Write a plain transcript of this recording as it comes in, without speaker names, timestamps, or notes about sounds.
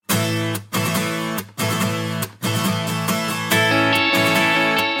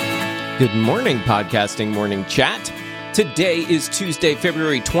Good morning, Podcasting Morning Chat. Today is Tuesday,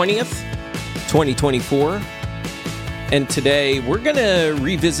 February 20th, 2024. And today we're going to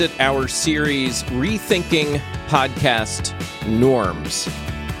revisit our series, Rethinking Podcast Norms.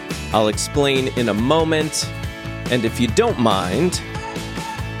 I'll explain in a moment. And if you don't mind,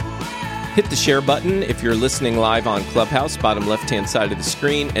 hit the share button if you're listening live on Clubhouse, bottom left-hand side of the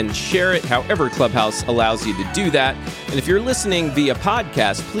screen, and share it however Clubhouse allows you to do that. And if you're listening via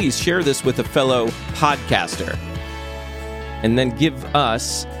podcast, please share this with a fellow podcaster. And then give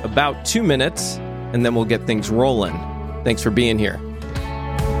us about 2 minutes, and then we'll get things rolling. Thanks for being here.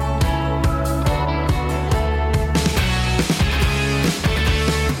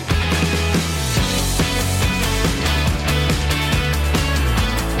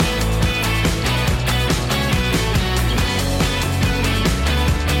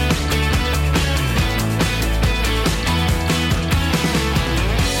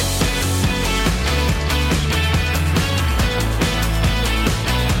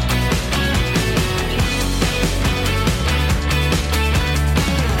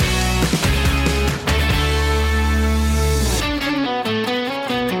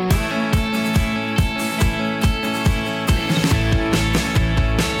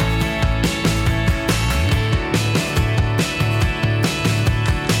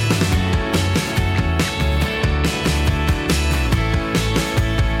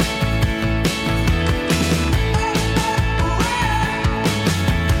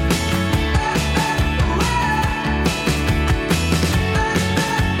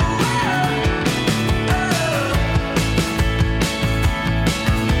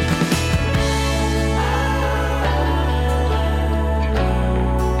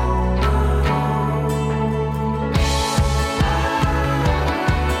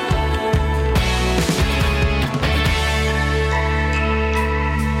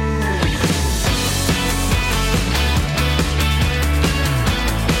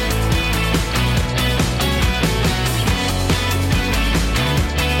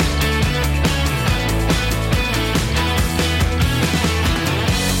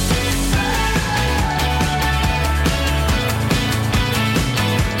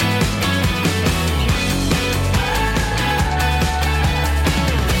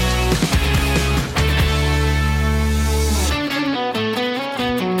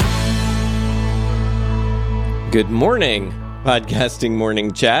 Good morning, Podcasting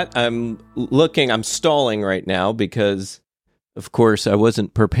Morning Chat. I'm stalling right now because, of course, I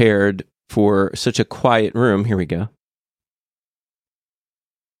wasn't prepared for such a quiet room. Here we go.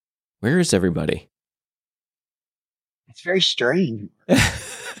 Where is everybody? It's very strange. Is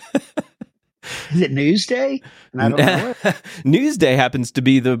it Newsday? And I don't know it. Newsday happens to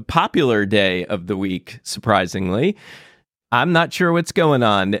be the popular day of the week, surprisingly. I'm not sure what's going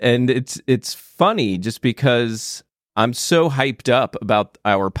on, and it's funny just because I'm so hyped up about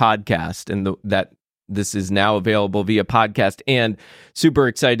our podcast and that this is now available via podcast, and super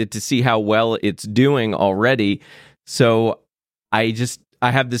excited to see how well it's doing already. So I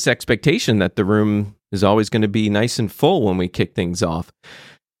have this expectation that the room is always going to be nice and full when we kick things off.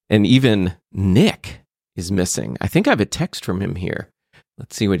 And even Nick is missing. I think I have a text from him here.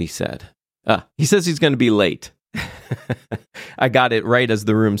 Let's see what he said. He says he's going to be late. I got it right as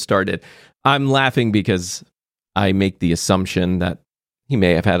the room started. I'm laughing because I make the assumption that he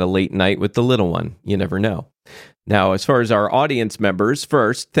may have had a late night with the little one. You never know. Now, as far as our audience members,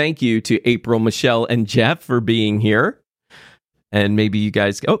 first, thank you to April, Michelle, and Jeff for being here. And maybe you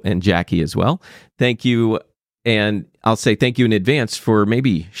guys, and Jackie as well. Thank you. And I'll say thank you in advance for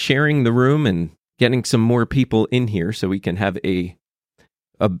maybe sharing the room and getting some more people in here so we can have a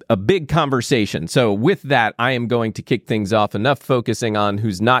big conversation. So with that, I am going to kick things off. Enough focusing on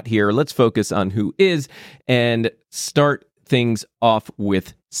who's not here. Let's focus on who is and start things off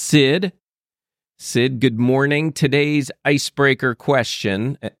with Sid. Sid, good morning. Today's icebreaker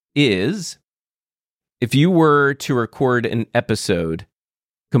question is, if you were to record an episode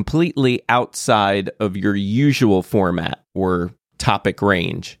completely outside of your usual format or topic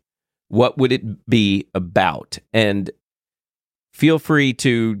range, what would it be about? And feel free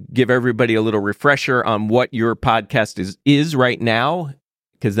to give everybody a little refresher on what your podcast is right now,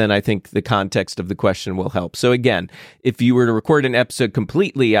 because then I think the context of the question will help. So again, if you were to record an episode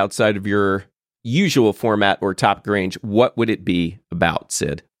completely outside of your usual format or topic range, what would it be about,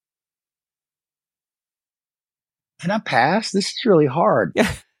 Sid? Can I pass? This is really hard.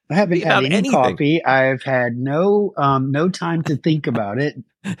 Yeah. I haven't had any coffee. I've had no time to think about it.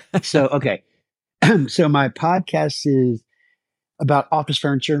 So, okay. So my podcast is about office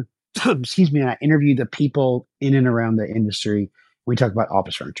furniture. Excuse me. And I interview the people in and around the industry. We talk about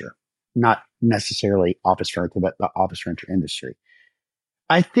office furniture. not necessarily office furniture, but the office furniture industry.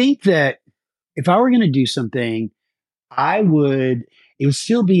 I think that if I were going to do something, it would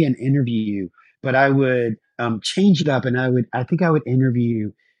still be an interview, but I would change it up, and I think I would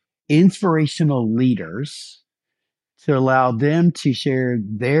interview inspirational leaders to allow them to share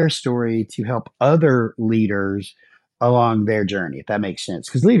their story to help other leaders along their journey, if that makes sense.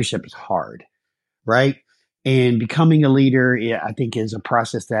 Because leadership is hard, right? And becoming a leader, I think, is a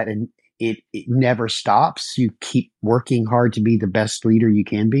process that and it never stops. You keep working hard to be the best leader you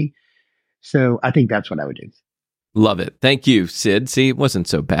can be. So I think that's what I would do. Love it. Thank you, Sid. See, it wasn't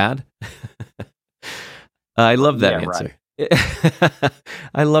so bad. I love that answer. Right.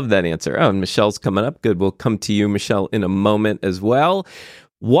 I love that answer. Oh, and Michelle's coming up. Good. We'll come to you, Michelle, in a moment as well.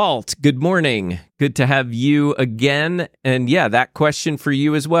 Walt, good morning. Good to have you again. And yeah, that question for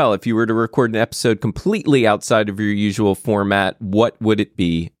you as well. If you were to record an episode completely outside of your usual format, what would it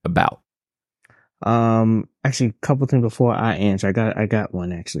be about? Actually, a couple things before I answer. I got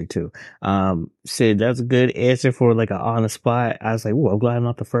one actually too. Sid, that's a good answer for like an on the spot. I was like, "Whoa, I'm glad I'm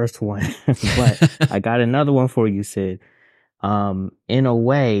not the first one." But I got another one for you, Sid. In a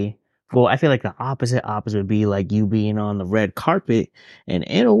way, well, I feel like the opposite would be like you being on the red carpet. And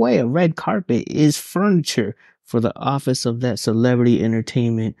in a way, a red carpet is furniture for the office of that celebrity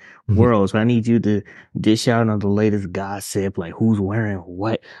entertainment world. So I need you to dish out on the latest gossip, like who's wearing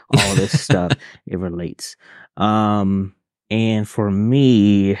what, all this stuff. It relates. And for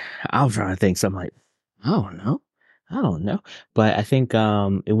me, I was trying to think something like, I don't know. But I think,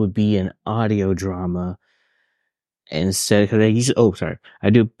 it would be an audio drama. Instead, I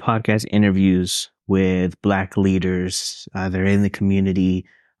do podcast interviews with Black leaders. They're in the community,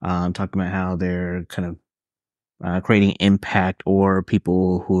 talking about how they're kind of creating impact, or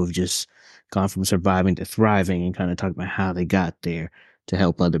people who have just gone from surviving to thriving, and kind of talk about how they got there to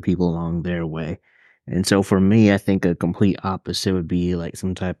help other people along their way. And so for me, I think a complete opposite would be like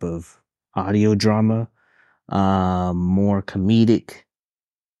some type of audio drama, more comedic.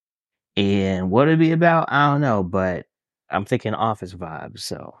 And what it'd be about, I don't know, but I'm thinking office vibes,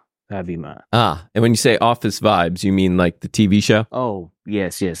 so that'd be mine. And when you say office vibes, you mean like the TV show? Oh,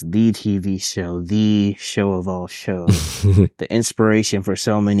 yes, the TV show, the show of all shows, the inspiration for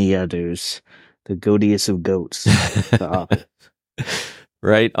so many others, the goatiest of goats, the office.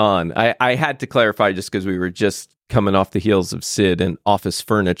 Right on. I had to clarify just because we were just coming off the heels of Sid and office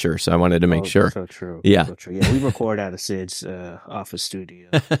furniture, so I wanted to make sure. So true. Yeah. So true. Yeah, we record out of Sid's office studio.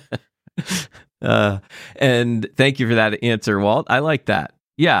 And thank you for that answer, Walt. I like that.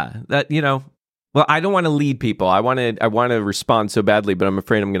 Yeah, that, well, I don't want to lead people. I want to respond so badly, but I'm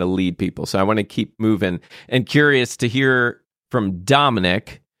afraid I'm going to lead people. So I want to keep moving, and curious to hear from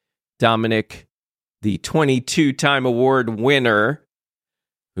Dominic. Dominic, the 22-time award winner,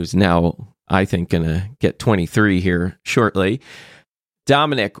 who's now, I think, going to get 23 here shortly.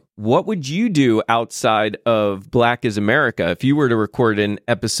 Dominic, what would you do outside of Black is America if you were to record an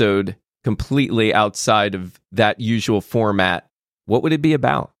episode completely outside of that usual format? What would it be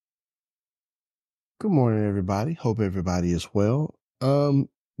about? Good morning, everybody. Hope everybody is well.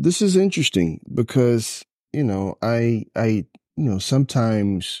 This is interesting because, I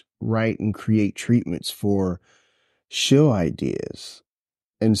sometimes write and create treatments for show ideas.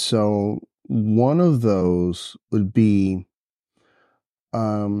 And so one of those would be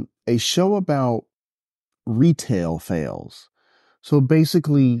a show about retail fails. So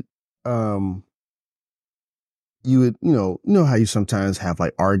basically, you would, how you sometimes have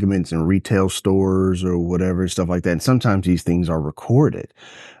like arguments in retail stores or whatever, stuff like that. And sometimes these things are recorded.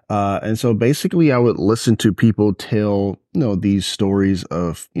 And so basically I would listen to people tell, these stories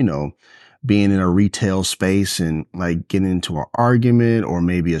of, being in a retail space and like getting into an argument, or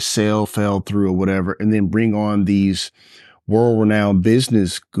maybe a sale fell through or whatever, and then bring on these world-renowned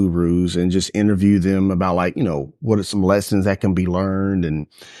business gurus and just interview them about like, what are some lessons that can be learned, and,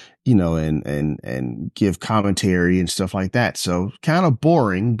 and give commentary and stuff like that. So kind of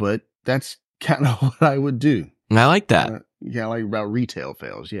boring, but that's kind of what I would do. I like that. Like about retail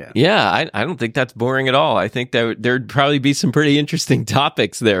fails. Yeah. Yeah. I don't think that's boring at all. I think that there'd probably be some pretty interesting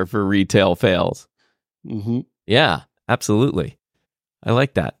topics there for retail fails. Mm-hmm. Yeah, absolutely. I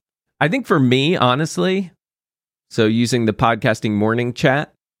like that. I think for me, honestly, so using the podcasting morning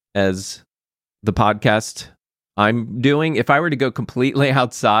chat as the podcast I'm doing, if I were to go completely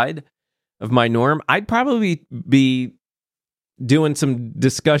outside of my norm, I'd probably be doing some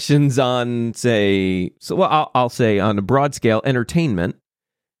discussions on, I'll say on a broad scale, entertainment.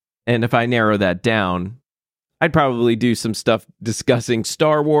 And if I narrow that down, I'd probably do some stuff discussing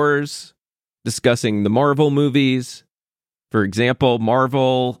Star Wars, discussing the Marvel movies. For example,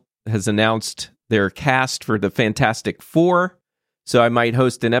 Marvel, has announced their cast for the Fantastic Four. So I might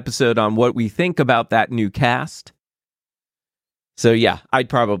host an episode on what we think about that new cast. So yeah, I'd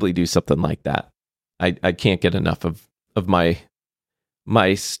probably do something like that. I can't get enough of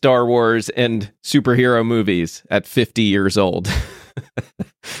my Star Wars and superhero movies at 50 years old.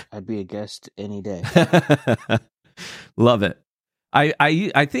 I'd be a guest any day. Love it.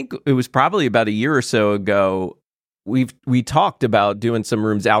 I think it was probably about a year or so ago. We talked about doing some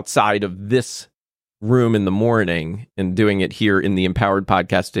rooms outside of this room in the morning and doing it here in the Empowered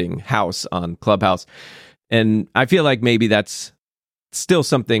Podcasting house on Clubhouse. And I feel like maybe that's still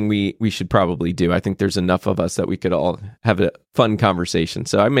something we should probably do. I think there's enough of us that we could all have a fun conversation.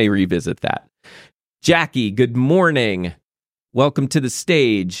 So I may revisit that. Jackie, good morning. Welcome to the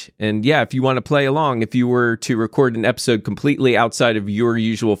stage. And yeah, if you want to play along, if you were to record an episode completely outside of your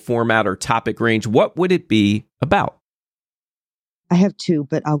usual format or topic range, what would it be about? I have two,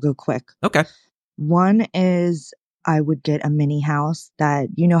 but I'll go quick. Okay. One is I would get a mini house that,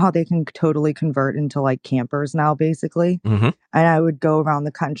 you know how they can totally convert into like campers now, basically. Mm-hmm. And I would go around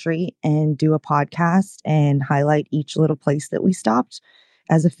the country and do a podcast and highlight each little place that we stopped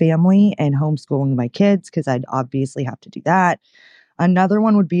as a family and homeschooling my kids, because I'd obviously have to do that. Another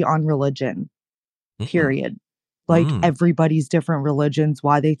one would be on religion, period. Like everybody's different religions,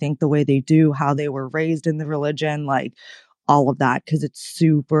 why they think the way they do, how they were raised in the religion, like all of that, because it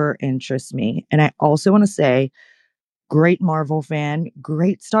super interests me. And I also want to say, great Marvel fan,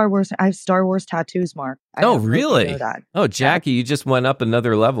 great Star Wars. I have Star Wars tattoos, Mark. Oh, really? Oh, Jackie, you just went up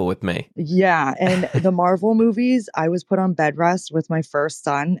another level with me. Yeah. And the Marvel movies, I was put on bed rest with my first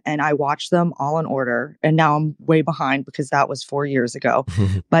son and I watched them all in order. And now I'm way behind because that was 4 years ago.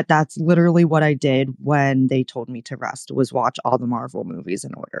 But that's literally what I did when they told me to rest, was watch all the Marvel movies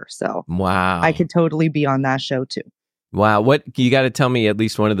in order. So wow, I could totally be on that show too. Wow. What, you got to tell me at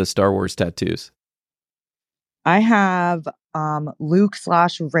least one of the Star Wars tattoos. I have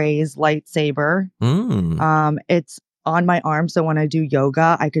Luke/Rey's lightsaber. It's on my arm, so when I do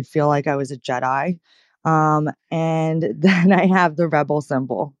yoga, I could feel like I was a Jedi. And then I have the rebel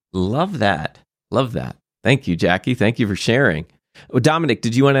symbol. Love that. Love that. Thank you, Jackie. Thank you for sharing. Dominic,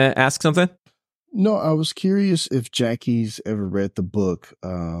 did you want to ask something? No, I was curious if Jackie's ever read the book,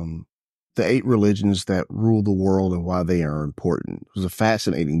 The 8 Religions That Rule the World and Why They Are Important. It was a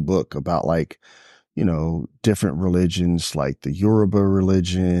fascinating book about different religions, like the Yoruba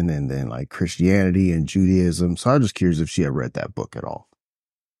religion and then like Christianity and Judaism. So I was just curious if she had read that book at all.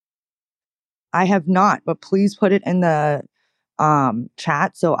 I have not, but please put it in the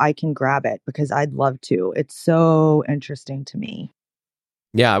chat so I can grab it because I'd love to. It's so interesting to me.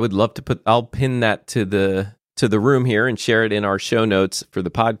 Yeah, I would love to I'll pin that to the room here and share it in our show notes for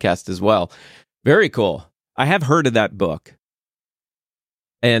the podcast as well. Very cool. I have heard of that book.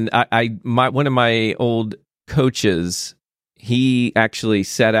 And one of my old coaches, he actually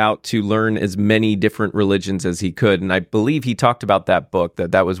set out to learn as many different religions as he could. And I believe he talked about that book,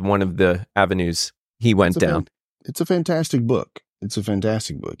 that was one of the avenues he went down. It's a fantastic book.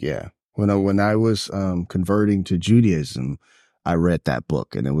 Yeah. When I was converting to Judaism, I read that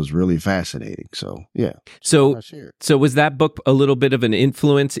book and it was really fascinating. So, yeah. So was that book a little bit of an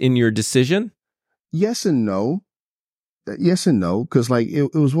influence in your decision? Yes and no. Yes and no, because like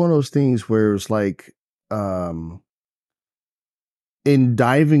it was one of those things where it was like in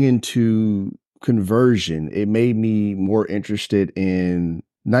diving into conversion, it made me more interested in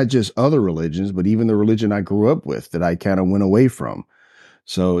not just other religions, but even the religion I grew up with that I kind of went away from.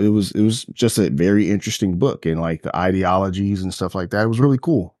 So it was just a very interesting book, and like the ideologies and stuff like that. It was really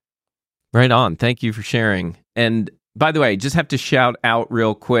cool. Right on. Thank you for sharing. And by the way, just have to shout out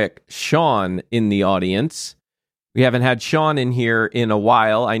real quick, Sean in the audience. We haven't had Sean in here in a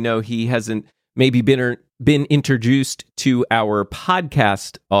while. I know he hasn't maybe been introduced to our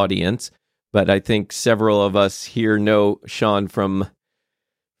podcast audience, but I think several of us here know Sean from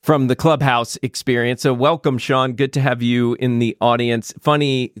the Clubhouse experience. So welcome, Sean. Good to have you in the audience.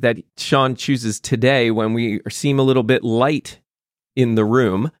 Funny that Sean chooses today when we seem a little bit light in the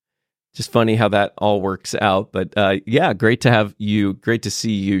room. Just funny how that all works out. But yeah, great to have you. Great to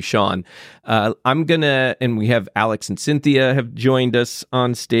see you, Sean. And we have Alex and Cynthia have joined us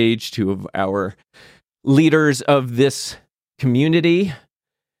on stage, two of our leaders of this community.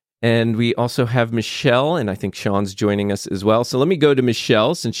 And we also have Michelle, and I think Sean's joining us as well. So let me go to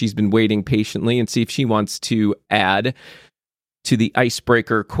Michelle, since she's been waiting patiently, and see if she wants to add to the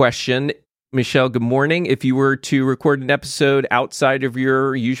icebreaker question. Michelle, good morning. If you were to record an episode outside of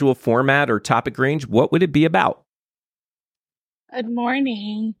your usual format or topic range, what would it be about? Good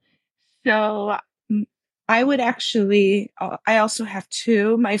morning. So I would actually, I also have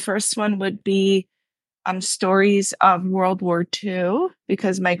two. My first one would be stories of World War II,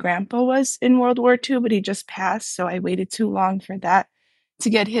 because my grandpa was in World War II, but he just passed. So I waited too long for that to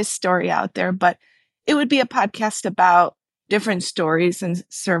get his story out there. But it would be a podcast about different stories and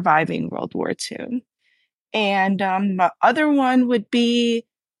surviving World War II. And the other one would be,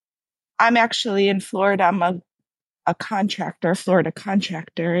 I'm actually in Florida. I'm a contractor, Florida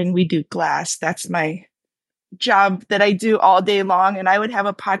contractor, and we do glass. That's my job that I do all day long. And I would have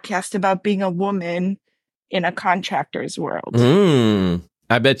a podcast about being a woman in a contractor's world.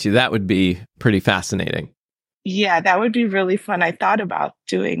 I bet you that would be pretty fascinating. Yeah, that would be really fun. I thought about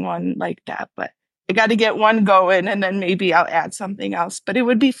doing one like that, but I got to get one going and then maybe I'll add something else. But it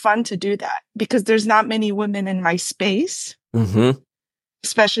would be fun to do that because there's not many women in my space,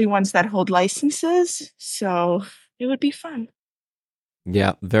 especially ones that hold licenses. So it would be fun.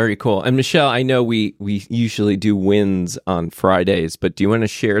 Yeah, very cool. And Michelle, I know we usually do wins on Fridays, but do you want to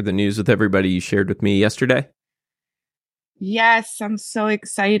share the news with everybody you shared with me yesterday? Yes, I'm so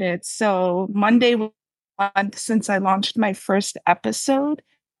excited. So Monday, since I launched my first episode,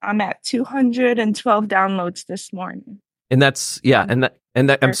 I'm at 212 downloads this morning. And that's, and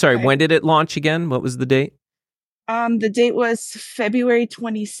that I'm sorry, when did it launch again? What was the date? The date was February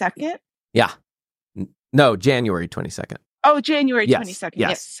 22nd. Yeah. No, January 22nd. Oh, January 22nd.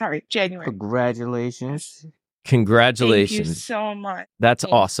 Yes. Sorry, January. Congratulations. Congratulations. Thank you so much. That's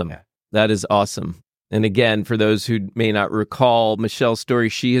awesome. That is awesome. And again, for those who may not recall Michelle's story,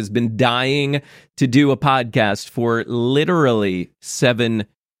 she has been dying to do a podcast for literally 7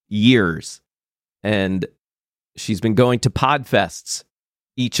 years. And she's been going to Podfests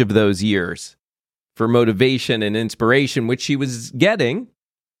each of those years for motivation and inspiration, which she was getting.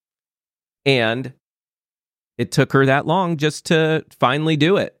 And it took her that long just to finally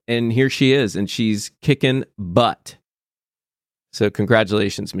do it. And here she is, and she's kicking butt. So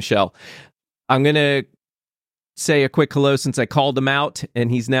congratulations, Michelle. I'm going to say a quick hello since I called him out,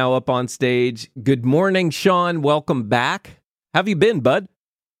 and he's now up on stage. Good morning, Sean. Welcome back. How have you been, bud?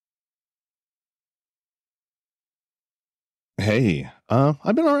 Hey,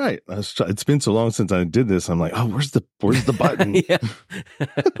 I've been all right. It's been so long since I did this. I'm like, oh, where's the button?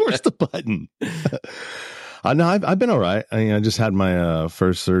 Where's the button? No, I've been all right. I just had my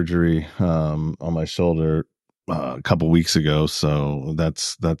first surgery on my shoulder a couple weeks ago, so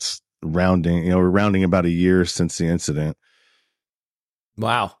that's rounding. We're rounding about a year since the incident.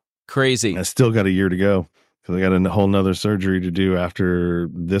 Wow, crazy! I still got a year to go because I got a whole nother surgery to do after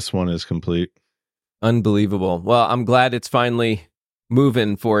this one is complete. Unbelievable. Well, I'm glad it's finally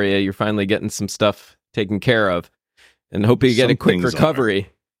moving for you. You're finally getting some stuff taken care of, and hope you get a quick recovery.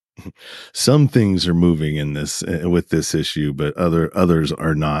 Some things are moving in this with this issue, but others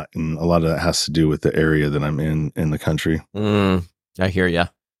are not, and a lot of that has to do with the area that I'm in the country. I hear you.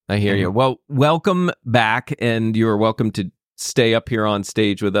 Well, welcome back, and you are welcome to stay up here on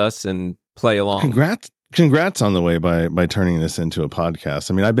stage with us and play along. Congrats on the way by turning this into a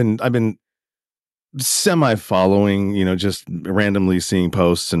podcast. I mean, I've been semi following, just randomly seeing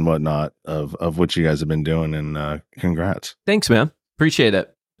posts and whatnot of what you guys have been doing, and congrats. Thanks, man. Appreciate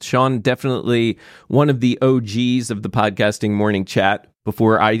it. Sean, definitely one of the OGs of the Podcasting Morning Chat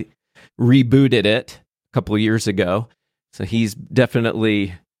before I rebooted it a couple of years ago. So he's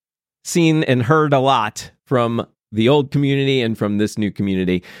definitely seen and heard a lot from the old community and from this new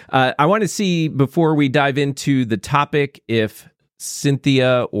community. I want to see, before we dive into the topic, if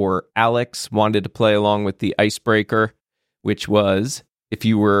Cynthia or Alex wanted to play along with the icebreaker, which was, if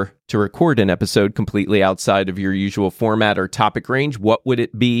you were to record an episode completely outside of your usual format or topic range, what would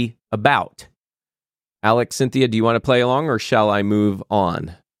it be about? Alex, Cynthia, do you want to play along, or shall I move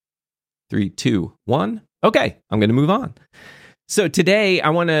on? 3, 2, 1. Okay, I'm going to move on. So today I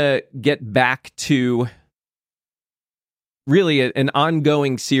want to get back to really an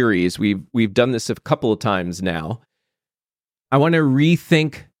ongoing series. We've done this a couple of times now. I want to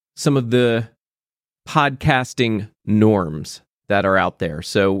rethink some of the podcasting norms that are out there.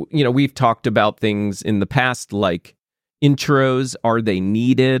 So, we've talked about things in the past like intros. Are they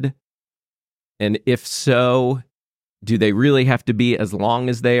needed? And if so, do they really have to be as long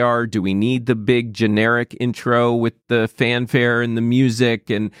as they are? Do we need the big generic intro with the fanfare and the music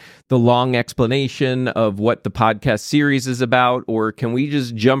and the long explanation of what the podcast series is about? Or can we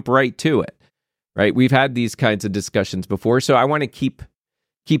just jump right to it? Right? We've had these kinds of discussions before, so I want to keep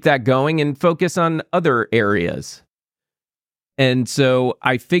that going and focus on other areas. And so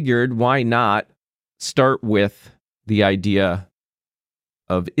I figured, why not start with the idea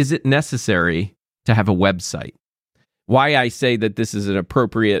of, is it necessary to have a website? Why I say that this is an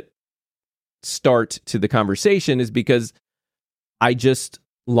appropriate start to the conversation is because I just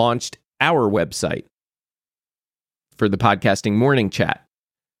launched our website for the Podcasting Morning Chat.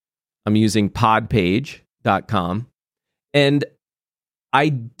 I'm using podpage.com. And I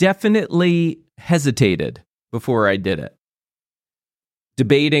definitely hesitated before I did it,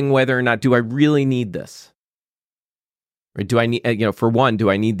 debating whether or not, do I really need this? Or do I need, for one, do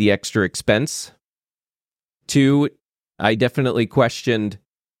I need the extra expense? Two, I definitely questioned,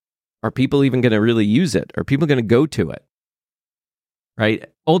 are people even going to really use it? Are people going to go to it? Right?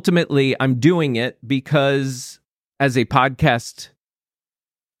 Ultimately, I'm doing it because as a podcast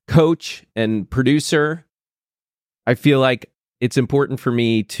coach and producer, I feel like it's important for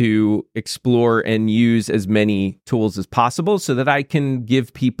me to explore and use as many tools as possible so that I can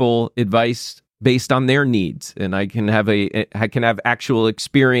give people advice based on their needs, and I can have actual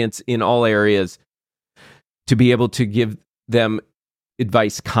experience in all areas to be able to give them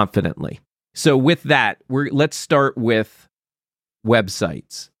advice confidently. So with that, let's start with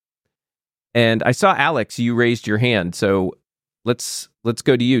websites. And I saw Alex, you raised your hand, so let's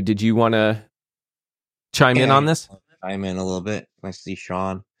go to you. Did you want to chime in on this? Chime in a little bit. I see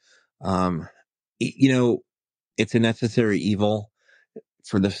Sean. It's a necessary evil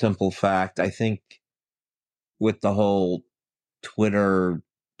for the simple fact, I think, with the whole Twitter,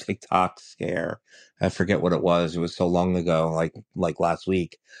 TikTok scare, I forget what it was. It was so long ago, like last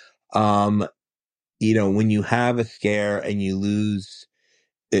week. When you have a scare and you lose,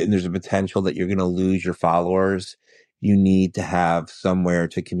 and there's a potential that you're going to lose your followers, you need to have somewhere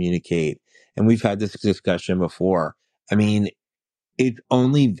to communicate. And we've had this discussion before. I mean,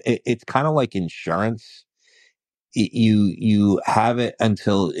 it's kind of like insurance. You have it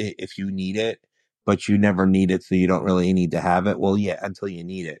until if you need it, but you never need it, so you don't really need to have it. Well, yeah, until you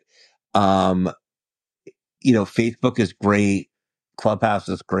need it. Facebook is great, Clubhouse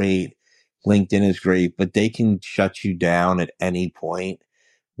is great, LinkedIn is great, but they can shut you down at any point,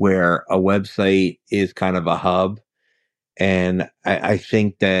 where a website is kind of a hub. And I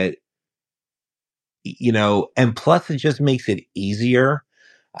think that, and plus it just makes it easier.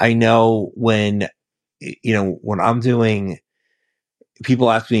 I know when I'm doing, people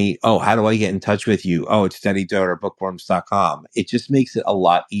ask me, oh, how do I get in touch with you? Oh, it's steadydoterbookworms.com. It just makes it a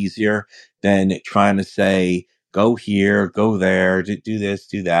lot easier than trying to say, go here, go there, do this,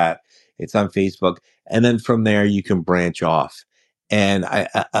 do that. It's on Facebook. And then from there, you can branch off. And I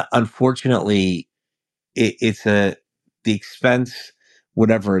unfortunately, it's the expense,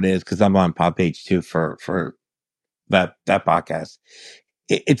 whatever it is, because I'm on Podpage too for that podcast.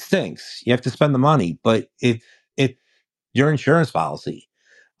 It stinks. You have to spend the money, but it's your insurance policy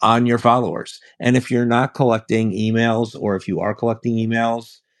on your followers. And if you're not collecting emails, or if you are collecting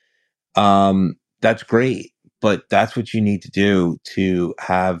emails, that's great. But that's what you need to do to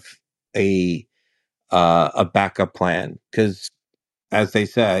have a backup plan. Because as they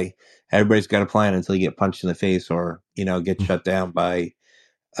say, everybody's got a plan until you get punched in the face or, get shut down by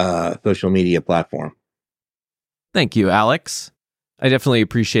social media platform. Thank you, Alex. I definitely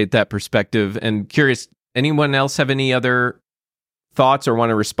appreciate that perspective. And curious, anyone else have any other thoughts or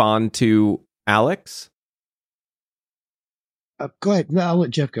want to respond to Alex? Go ahead. No, I'll let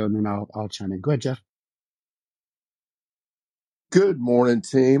Jeff go, and then I'll chime in. Go ahead, Jeff. Good morning,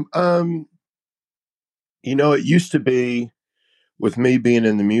 team. It used to be, with me being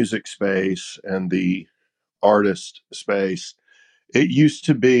in the music space and the artist space, it used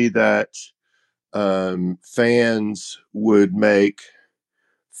to be that fans would make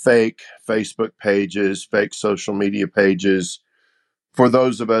fake Facebook pages, fake social media pages for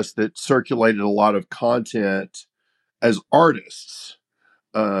those of us that circulated a lot of content as artists.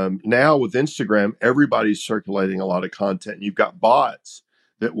 Now with Instagram, everybody's circulating a lot of content. You've got bots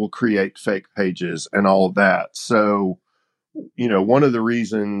that will create fake pages and all of that. So, one of the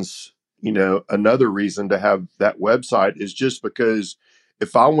reasons, another reason to have that website is just because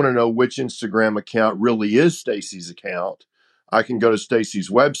if I want to know which Instagram account really is Stacy's account, I can go to Stacy's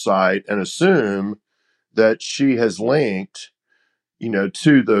website and assume that she has linked,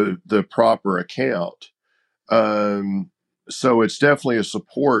 to the proper account. So it's definitely a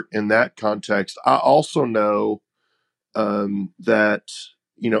support in that context. I also know that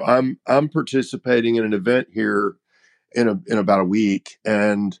I'm participating in an event here in about a week,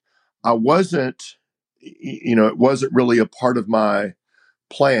 and I wasn't, it wasn't really a part of my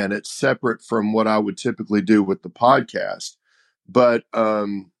plan. It's separate from what I would typically do with the podcast, but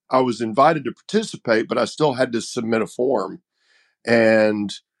I was invited to participate, but I still had to submit a form,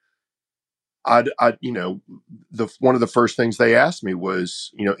 and I one of the first things they asked me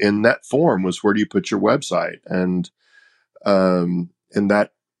was, in that form was, where do you put your website? And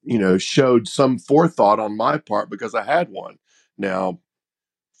that showed some forethought on my part because I had one. Now,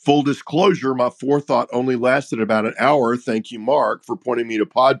 full disclosure, my forethought only lasted about an hour. Thank you, Mark, for pointing me to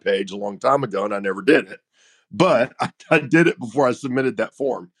Podpage a long time ago, and I never did it. But I did it before I submitted that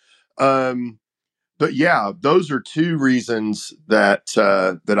form. But yeah, those are two reasons that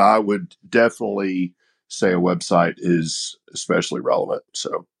that I would definitely say a website is especially relevant.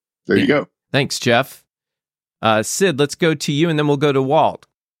 So there you go. Thanks, Jeff. Sid, let's go to you, and then we'll go to Walt.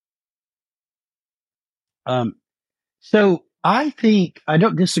 So I think I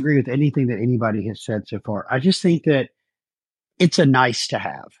don't disagree with anything that anybody has said so far. I just think that it's a nice to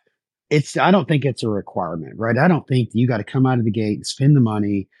have. I don't think it's a requirement, right? I don't think you got to come out of the gate and spend the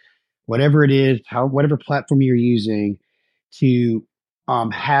money, whatever it is, whatever platform you're using to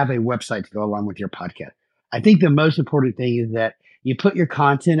have a website to go along with your podcast. I think the most important thing is that you put your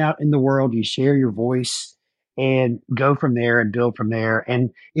content out in the world, you share your voice, and go from there and build from there. And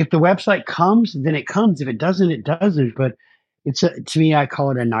if the website comes, then it comes. If it doesn't, it doesn't. But to me, I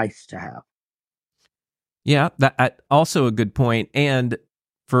call it a nice to have. Yeah, that also a good point. And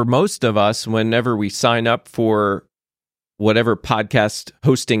for most of us, whenever we sign up for whatever podcast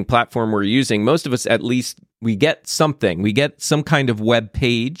hosting platform we're using, most of us, at least, we get something. We get some kind of web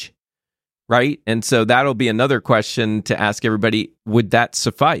page, right? And so that'll be another question to ask everybody, would that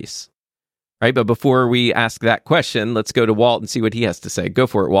suffice? Right? But before we ask that question, let's go to Walt and see what he has to say. Go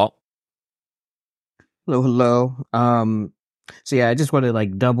for it, Walt. Hello. So yeah, I just want to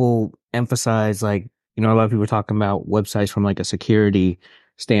double emphasize, a lot of people are talking about websites from a security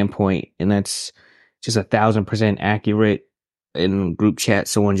standpoint, and that's just 1,000% accurate. In group chat,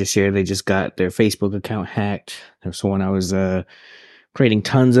 someone just shared they just got their Facebook account hacked. There's someone I was creating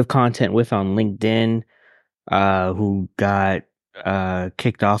tons of content with on LinkedIn who got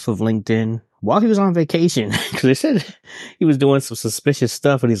kicked off of LinkedIn while he was on vacation because they said he was doing some suspicious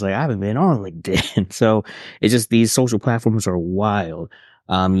stuff, and he's like, I haven't been on LinkedIn. So it's just, these social platforms are wild.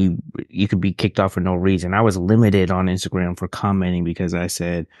 You could be kicked off for no reason. I was limited on Instagram for commenting because I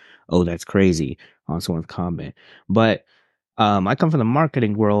said, oh, that's crazy, on someone's comment. But I come from the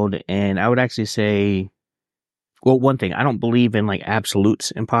marketing world, and I would actually say, well, one thing, I don't believe in absolutes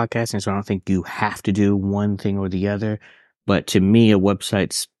in podcasting, so I don't think you have to do one thing or the other. But to me, a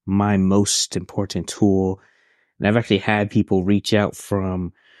website's my most important tool. And I've actually had people reach out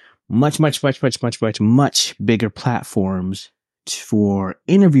from much bigger platforms for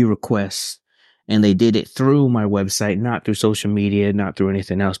interview requests. And they did it through my website, not through social media, not through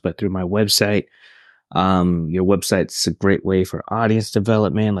anything else, but through my website. Your website's a great way for audience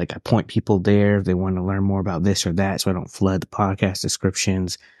development. I point people there if they want to learn more about this or that, so I don't flood the podcast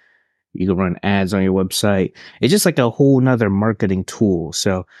descriptions. You can run ads on your website. It's just a whole nother marketing tool.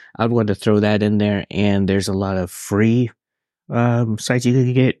 So I'd want to throw that in there. And there's a lot of free sites you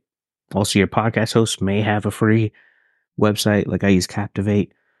can get. Also, your podcast host may have a free website. I use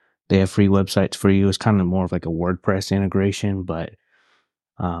Captivate. They have free websites for you. It's kind of more of a WordPress integration, but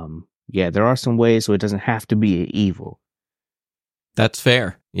yeah, there are some ways, so it doesn't have to be evil. That's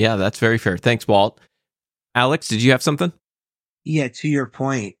fair. Yeah, that's very fair. Thanks, Walt. Alex, did you have something? Yeah, to your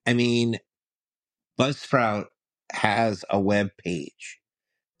point, I mean, Buzzsprout has a web page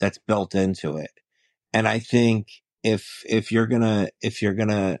that's built into it. And I think if you're gonna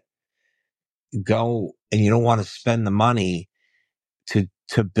go and you don't want to spend the money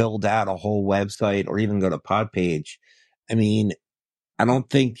to build out a whole website or even go to Podpage, I mean, I don't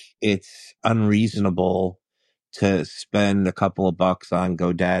think it's unreasonable to spend a couple of bucks on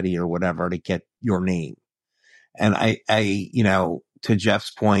GoDaddy or whatever to get your name. And I, to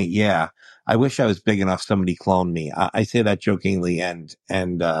Jeff's point, yeah, I wish I was big enough somebody cloned me. I say that jokingly and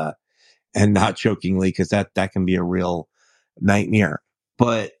not jokingly, because that can be a real nightmare.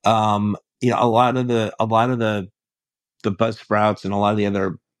 But a lot of the Buzzsprouts and a lot of the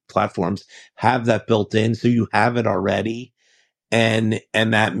other platforms have that built in, so you have it already, and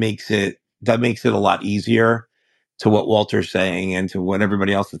that makes it a lot easier to what Walter's saying and to what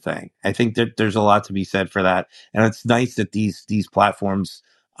everybody else is saying. I think that there's a lot to be said for that, and it's nice that these platforms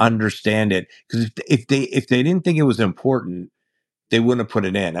understand it, because if they didn't think it was important, they wouldn't have put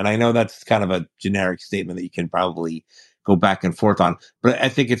it in. And I know that's kind of a generic statement that you can probably go back and forth on, but I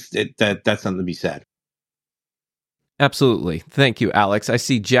think that's something to be said. Absolutely. Thank you, Alex. I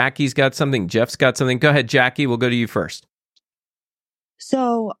see Jackie's got something. Jeff's got something. Go ahead, Jackie. We'll go to you first.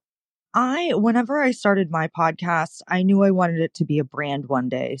 So whenever I started my podcast, I knew I wanted it to be a brand one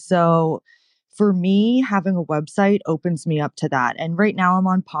day. So for me, having a website opens me up to that. And right now I'm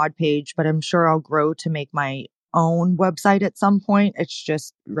on Podpage, but I'm sure I'll grow to make my own website at some point. It's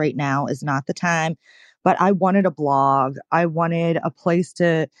just right now is not the time. but I wanted a blog. I wanted a place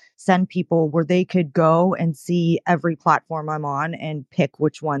to send people where they could go and see every platform I'm on and pick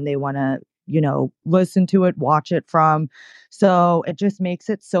which one they want to, listen to it, watch it from. So it just makes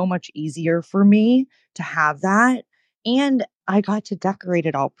it so much easier for me to have that. And I got to decorate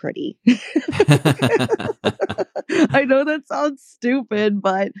it all pretty. I know that sounds stupid,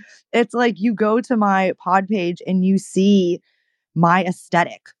 but it's like you go to my pod page and you see my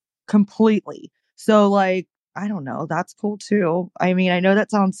aesthetic completely. So like, I don't know, that's cool too. I mean, I know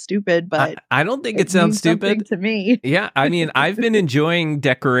that sounds stupid, but I don't think it sounds stupid to me. Yeah, I mean, I've been enjoying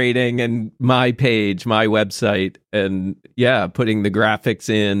decorating and my page, my website, and putting the graphics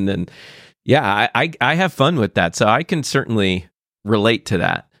in, and I have fun with that, so I can certainly relate to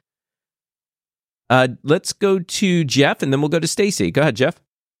that. Let's go to Jeff, and then we'll go to Stacy. Go ahead, Jeff.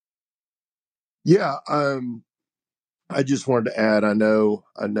 Yeah, I just wanted to add. I know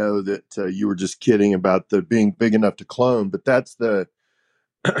that you were just kidding about the being big enough to clone, but that's the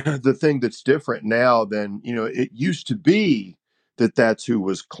the thing that's different now than it used to be that's who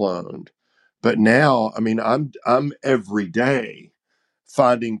was cloned, but now I mean I'm every day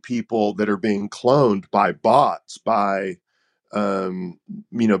finding people that are being cloned by bots, by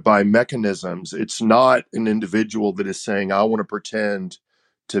by mechanisms. It's not an individual that is saying, I want to pretend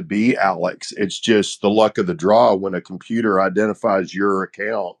to be Alex. It's just the luck of the draw when a computer identifies your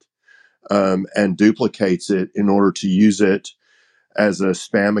account and duplicates it in order to use it as a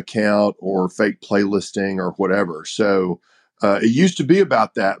spam account or fake playlisting or whatever. So it used to be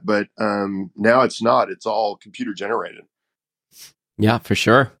about that, but now it's not. It's all computer generated. Yeah, for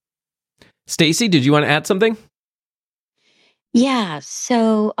sure. Stacy, did you want to add something? Yeah.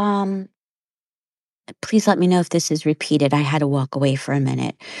 So, please let me know if this is repeated. I had to walk away for a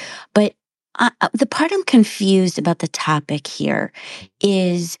minute. But the part I'm confused about the topic here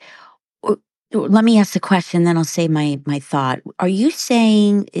is, let me ask the question, then I'll say my thought. Are you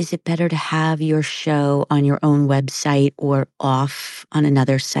saying, is it better to have your show on your own website or off on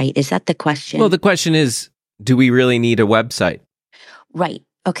another site? Is that the question? Well, the question is, do we really need a website? Right.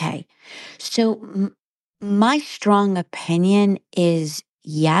 Okay. So my strong opinion is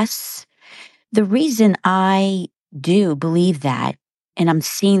yes. The reason I do believe that, and I'm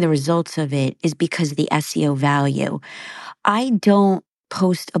seeing the results of it, is because of the SEO value. I don't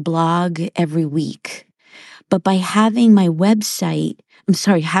post a blog every week, but by having my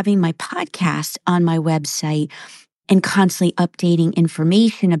having my podcast on my website and constantly updating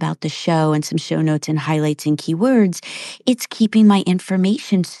information about the show and some show notes and highlights and keywords, it's keeping my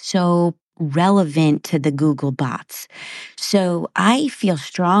information so relevant to the Google bots. So I feel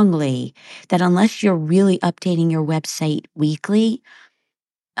strongly that unless you're really updating your website weekly,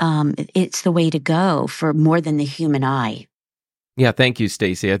 it's the way to go for more than the human eye. Yeah, thank you,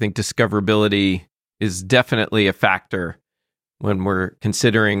 Stacy. I think discoverability is definitely a factor when we're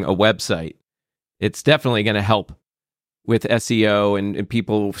considering a website. It's definitely going to help with SEO and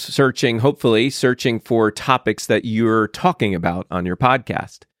people hopefully searching for topics that you're talking about on your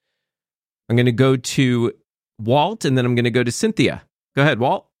podcast. I'm going to go to Walt, and then I'm going to go to Cynthia. Go ahead,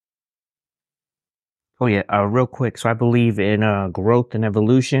 Walt. Oh, yeah. Real quick. So I believe in growth and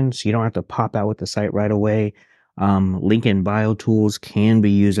evolution. So you don't have to pop out with the site right away. Link and bio tools can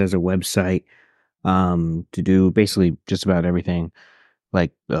be used as a website to do basically just about everything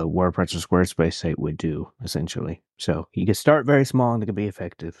like a WordPress or Squarespace site would do, essentially. So you can start very small and it can be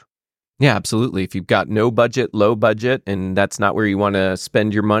effective. Yeah, absolutely. If you've got no budget, low budget, and that's not where you want to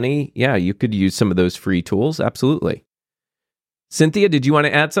spend your money, you could use some of those free tools. Absolutely. Cynthia, did you want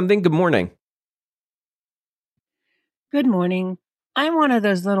to add something? Good morning. Good morning. I'm one of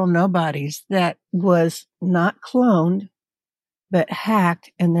those little nobodies that was not cloned, but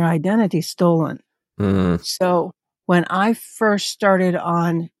hacked and their identity stolen. So when I first started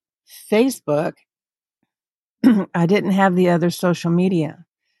on Facebook, I didn't have the other social media.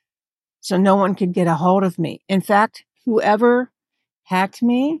 So no one could get a hold of me. In fact, whoever hacked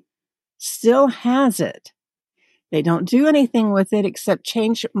me still has it. They don't do anything with it except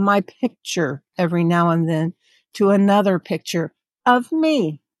change my picture every now and then to another picture of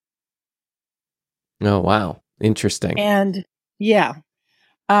me. Oh, wow. Interesting. And yeah.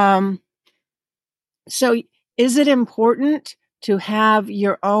 So is it important to have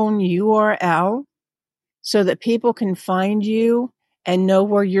your own URL so that people can find you and know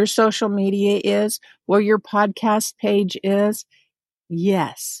where your social media is, where your podcast page is?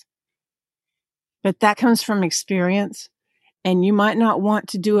 Yes. But that comes from experience, and you might not want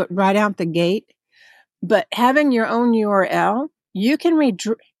to do it right out the gate. But having your own URL, you can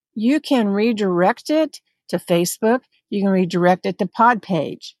redirect it to Facebook. You can redirect it to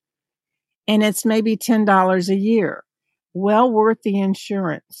Podpage. and it's maybe $10 a year. Well worth the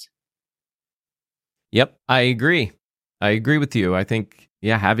insurance. Yep, I agree. I agree with you. I think,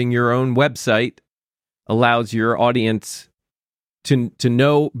 having your own website allows your audience to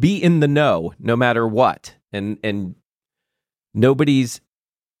know, be in the know, no matter what. And nobody's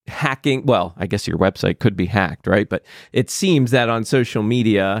hacking. Well, I guess your website could be hacked, right? But it seems that on social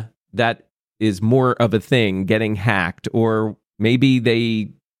media, that is more of a thing, getting hacked, or maybe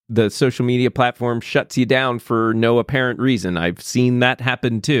the social media platform shuts you down for no apparent reason. I've seen that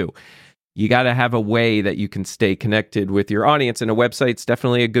happen too. You got to have a way that you can stay connected with your audience, and a website's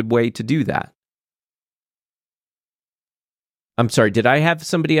definitely a good way to do that. I'm sorry, did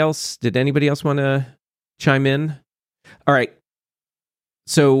anybody else want to chime in? All right.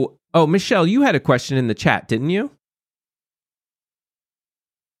 So, Michelle, you had a question in the chat, didn't you?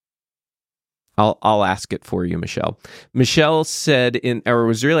 I'll ask it for you, Michelle. Michelle said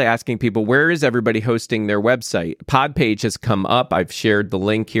was really asking people, where is everybody hosting their website? Podpage has come up. I've shared the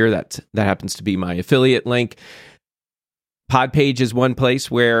link here. That happens to be my affiliate link. Podpage is one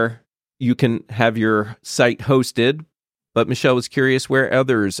place where you can have your site hosted, but Michelle was curious where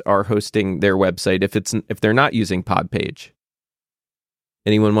others are hosting their website if they're not using Podpage.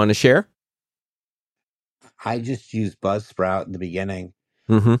 Anyone want to share? I just used Buzzsprout in the beginning.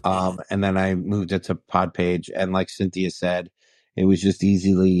 Mm-hmm. And then I moved it to Podpage. And like Cynthia said, it was just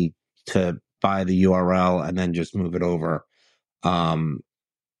easily to buy the URL and then just move it over. I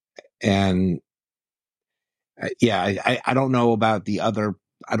don't know about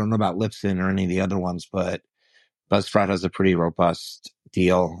I don't know about Libsyn or any of the other ones, but Buzzsprout has a pretty robust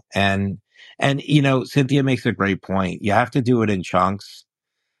deal. And Cynthia makes a great point. You have to do it in chunks.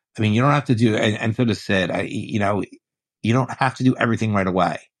 I mean, you don't have to do, and so does Sid, you don't have to do everything right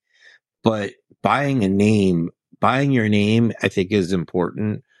away. But buying your name, I think is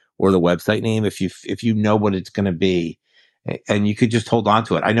important, or the website name, if you know what it's going to be, and you could just hold on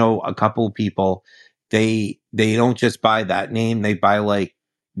to it. I know a couple of people, they don't just buy that name, they buy like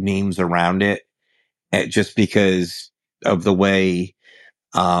names around it, just because of the way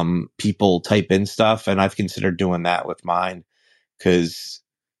people type in stuff. And I've considered doing that with mine, because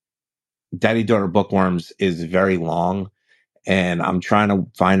Daddy Daughter Bookworms is very long. And I'm trying to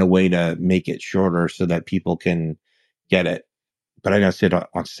find a way to make it shorter so that people can get it. But I know Sid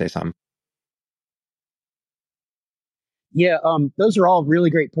wants to say something. Yeah, those are all really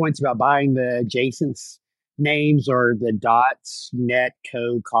great points about buying the adjacent names or the dots, net,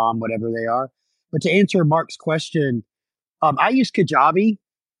 co, com, whatever they are. But to answer Mark's question, I use Kajabi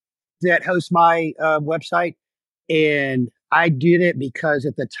that hosts my website, and I did it because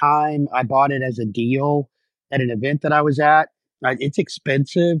at the time I bought it as a deal at an event that I was at. It's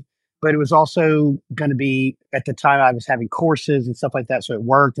expensive, but it was also going to be, at the time I was having courses and stuff like that, so it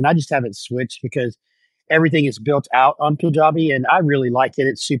worked. And I just haven't switched because everything is built out on Kajabi, and I really like it.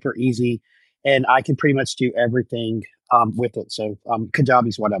 It's super easy, and I can pretty much do everything with it. So Kajabi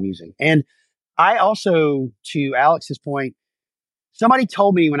is what I'm using. And I also, to Alex's point, somebody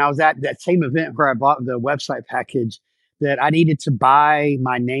told me when I was at that same event where I bought the website package that I needed to buy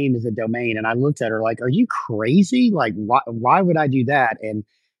my name as a domain. And I looked at her like, are you crazy? Like, why would I do that? And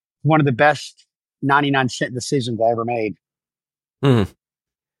one of the best 99-cent decisions I ever made.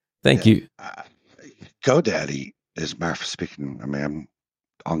 Thank you. GoDaddy, as a matter of fact, speaking, I mean, I'm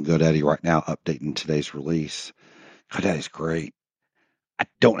on GoDaddy right now, updating today's release. GoDaddy's great. I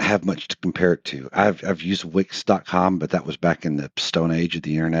don't have much to compare it to. I've used Wix.com, but that was back in the stone age of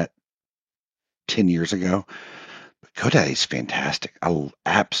the internet 10 years ago. But GoDaddy's fantastic. I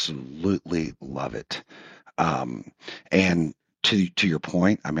absolutely love it. And to your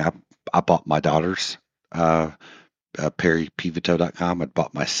point, I mean, I bought my daughter's PerryPivito.com. I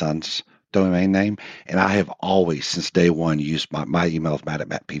bought my son's domain name, and I have always, since day one, used my email is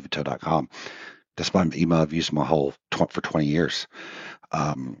matt@mattpivito.com. That's my email I've used my whole for 20 years.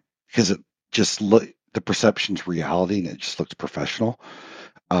 Because it just the perception's reality, and it just looks professional.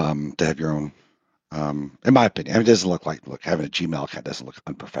 To have your own, in my opinion, I mean, it doesn't look having a Gmail account doesn't look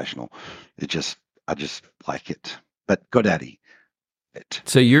unprofessional. I just like it. But GoDaddy.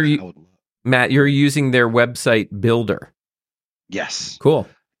 So Matt, you're using their website builder. Yes. Cool.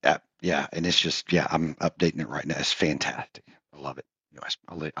 Yeah, and it's just I'm updating it right now. It's fantastic. I love it. Anyways,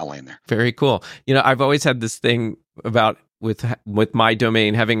 I'll land there. Very cool. I've always had this thing about with my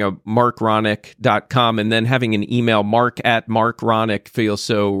domain having a markronick.com and then having an email mark@markronick feels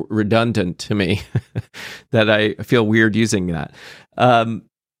so redundant to me that I feel weird using that. I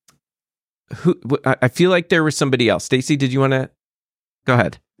feel like there was somebody else. Stacy, did you want to go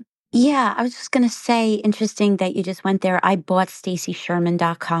ahead? Yeah, I was just going to say, interesting that you just went there. I bought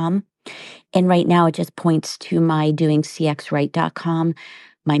stacysherman.com And right now it just points to my doing cxright.com,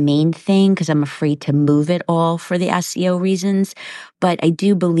 my main thing, because I'm afraid to move it all for the SEO reasons. But I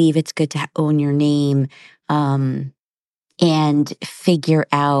do believe it's good to own your name and figure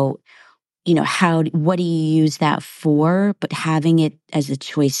out, what do you use that for? But having it as a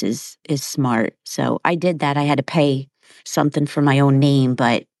choice is smart. So I did that. I had to pay something for my own name,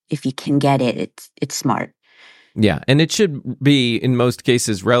 but if you can get it, it's smart. Yeah, and it should be, in most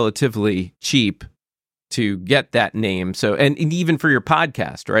cases, relatively cheap to get that name. So, and even for your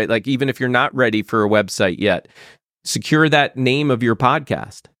podcast, right? Like, even if you're not ready for a website yet, secure that name of your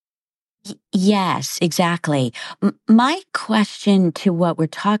podcast. Yes, exactly. My question to what we're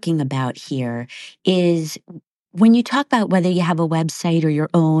talking about here is, when you talk about whether you have a website or your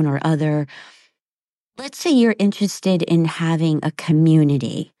own or other, let's say you're interested in having a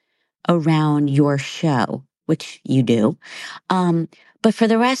community around your show, which you do. But for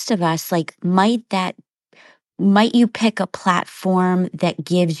the rest of us, like, might you pick a platform that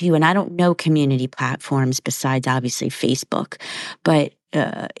gives you, and I don't know community platforms besides obviously Facebook, but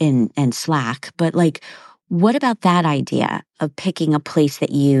and Slack, but like, what about that idea of picking a place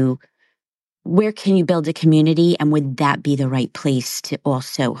where can you build a community, and would that be the right place to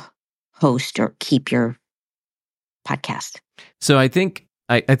also host or keep your podcast? So I think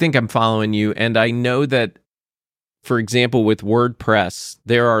I'm following you, and I know that, for example, with WordPress,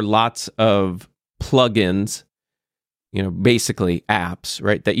 there are lots of plugins, basically apps,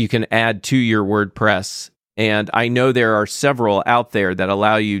 right, that you can add to your WordPress. And I know there are several out there that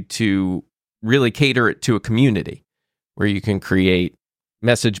allow you to really cater it to a community where you can create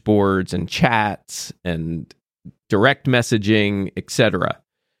message boards and chats and direct messaging, etc.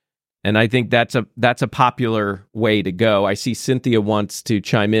 And I think that's a popular way to go. I see Cynthia wants to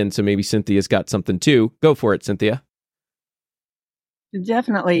chime in, so maybe Cynthia's got something too. Go for it, Cynthia.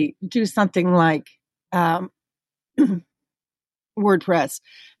 Definitely do something like WordPress.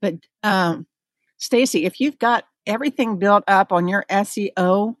 But Stacy, if you've got everything built up on your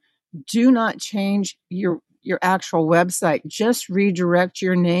SEO, do not change your actual website. Just redirect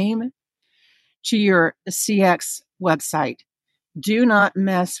your name to your CX website. Do not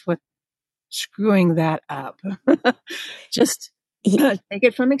mess with screwing that up. Just take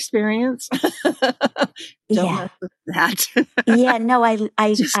it from experience. Don't mess with that. Yeah, no, I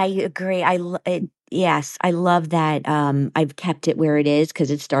agree. Yes, I love that. I've kept it where it is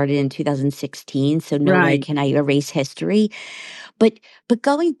because it started in 2016, so no way can I erase history. But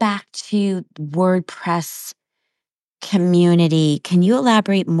going back to WordPress community, can you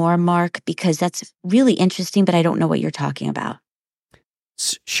elaborate more, Mark? Because that's really interesting, but I don't know what you're talking about.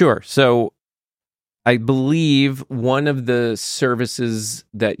 Sure. So I believe one of the services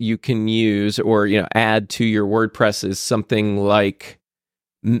that you can use or add to your WordPress is something like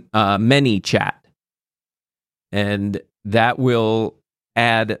ManyChat, and that will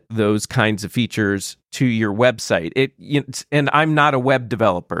add those kinds of features to your website. And I'm not a web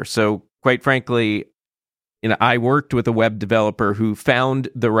developer, so quite frankly, I worked with a web developer who found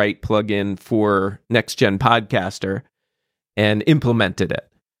the right plugin for Next Gen Podcaster and implemented it.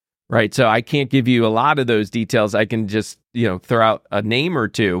 Right. So I can't give you a lot of those details. I can just, throw out a name or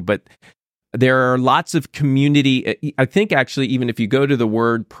two, but there are lots of community. I think actually, even if you go to the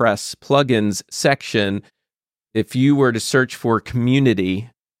WordPress plugins section, if you were to search for community,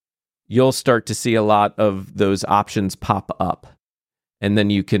 you'll start to see a lot of those options pop up. And then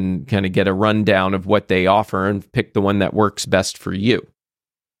you can kind of get a rundown of what they offer and pick the one that works best for you.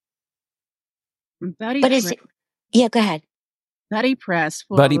 Yeah, go ahead. BuddyPress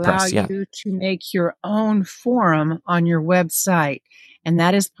will allow you to make your own forum on your website, and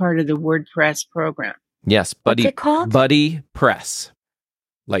that is part of the WordPress program. Yes, What's it called? BuddyPress,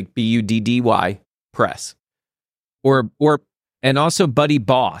 like BUDDY press, and also Buddy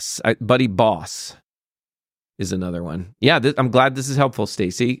Boss. Buddy Boss is another one. Yeah, I'm glad this is helpful,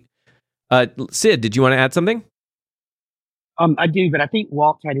 Stacy. Sid, did you want to add something? I do, but I think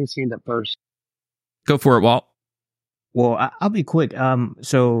Walt had his hand up first. Go for it, Walt. Well, I'll be quick.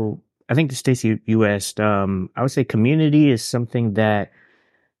 So I think Stacy, you asked, I would say community is something that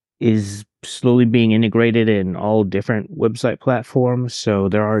is slowly being integrated in all different website platforms. So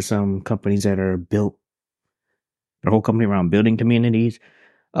there are some companies that are built their whole company around building communities.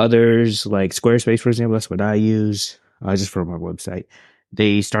 Others, like Squarespace, for example, that's what I use, just for my website.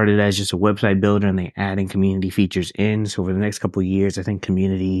 They started as just a website builder and they adding community features in. So over the next couple of years, I think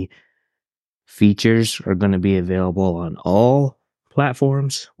community features are going to be available on all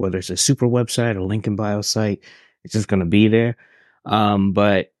platforms, whether it's a super website or link in bio site, it's just going to be there.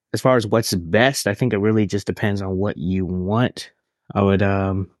 But as far as what's best, I think it really just depends on what you want. I would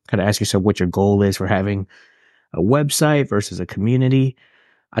kind of ask yourself what your goal is for having a website versus a community.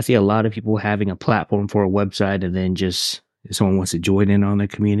 I see a lot of people having a platform for a website and then just if someone wants to join in on the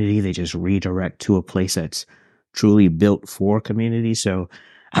community, they just redirect to a place that's truly built for community. So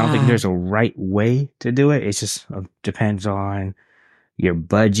I don't think there's a right way to do it. It just depends on your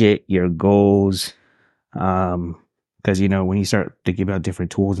budget, your goals. Because, when you start thinking about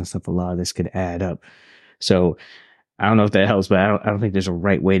different tools and stuff, a lot of this could add up. So I don't know if that helps, but I don't think there's a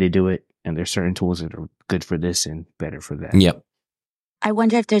right way to do it. And there's certain tools that are good for this and better for that. Yep. I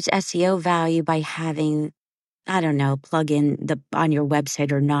wonder if there's SEO value by having, I don't know, plug in on your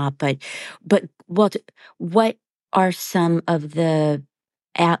website or not. But what are some of the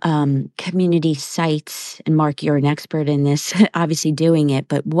community sites? And Mark, you're an expert in this, obviously doing it.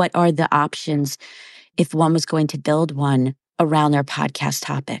 But what are the options if one was going to build one around their podcast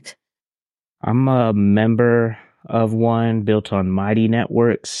topic? I'm a member of one built on Mighty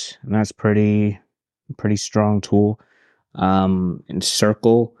Networks, and that's pretty strong tool. And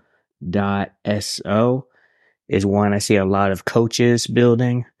Circle.so is one I see a lot of coaches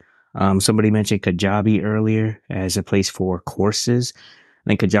building. Somebody mentioned Kajabi earlier as a place for courses. I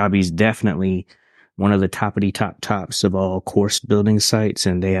think Kajabi is definitely one of the tops of all course building sites,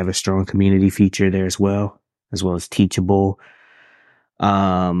 and they have a strong community feature there as well as Teachable.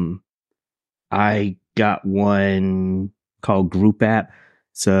 I got one called Group App.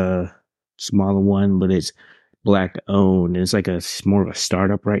 It's a smaller one, but it's Black owned. It's like more of a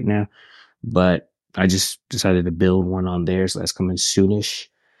startup right now, but I just decided to build one on there. So that's coming soonish.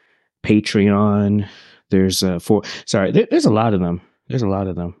 Patreon. There's there's a lot of them.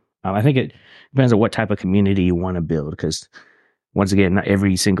 I think it depends on what type of community you want to build, because once again, not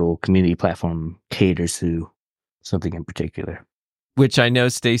every single community platform caters to something in particular. Which I know,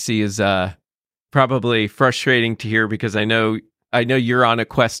 Stacy, is probably frustrating to hear, because I know you're on a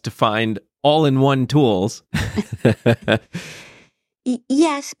quest to find all-in-one tools.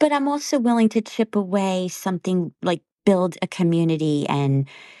 Yes, but I'm also willing to chip away something like build a community and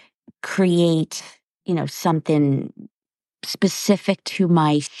create, something specific to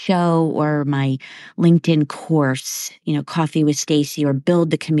my show or my LinkedIn course, Coffee with Stacy, or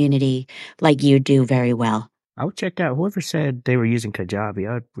build the community like you do very well. I would check out whoever said they were using Kajabi.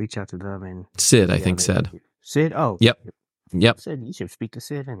 I would reach out to them and Sid, I think said. Sid? Oh. Yep. Sid, you should speak to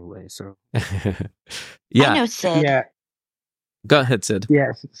Sid anyway, so. Yeah. I know Sid. Yeah. Go ahead, Sid.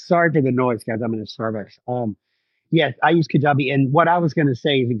 Yes. Sorry for the noise, guys. I'm in a Starbucks. Yes, I use Kajabi. And what I was going to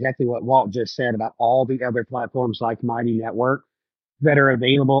say is exactly what Walt just said about all the other platforms like Mighty Network that are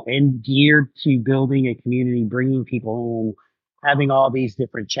available and geared to building a community, bringing people in, having all these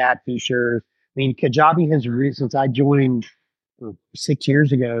different chat features. I mean, Kajabi has, since I joined 6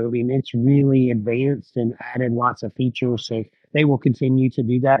 years ago, I mean, it's really advanced and added lots of features. So they will continue to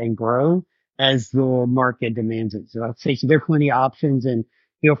do that and grow as the market demands it. So I'd say there are plenty of options, and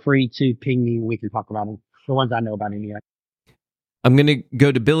feel free to ping me and we can talk about them. The ones I know about anyway. I'm going to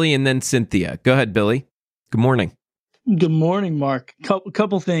go to Billy and then Cynthia. Go ahead, Billy. Good morning. Good morning, Mark.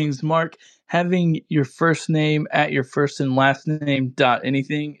 Couple things. Mark, having your first name at your first and last name dot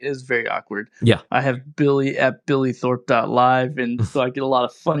anything is very awkward. Yeah. I have Billy at billythorpe.live, and so I get a lot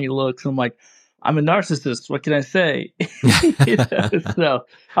of funny looks. I'm like, I'm a narcissist. What can I say? So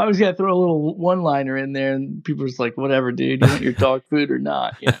I was going to throw a little one-liner in there, and people are just like, whatever, dude. You want your dog food or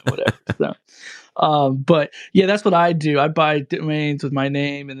not? Whatever. But yeah, that's what I do. I buy domains with my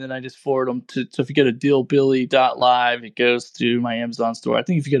name, and then I just forward them to. So if you go to dealbilly.live, it goes to my Amazon store. I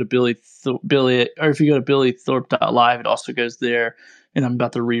think if you go to Billy, or if you go to billythorpe.live, it also goes there. And I'm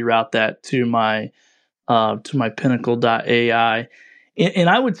about to reroute that to my pinnacle.ai. And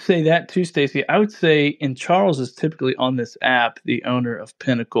I would say that too, Stacy. I would say, and Charles is typically on this app, the owner of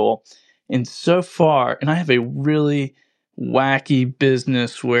Pinnacle. And so far, and I have a really wacky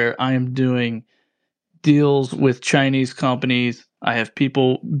business where I am doing deals with Chinese companies. I have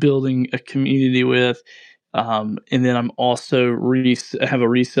people building a community with, and then I'm also have a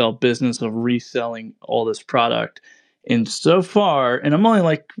resale business of reselling all this product. And so far, and I'm only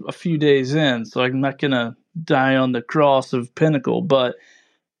like a few days in, so I'm not going to die on the cross of Pinnacle. But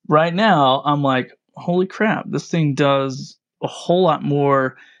right now, I'm like, holy crap, this thing does a whole lot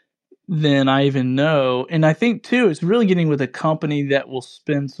more than I even know. And I think, too, it's really getting with a company that will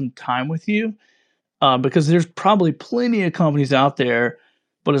spend some time with you. Because there's probably plenty of companies out there,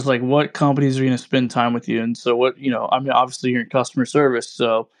 but it's like, what companies are going to spend time with you? And so I mean, obviously you're in customer service.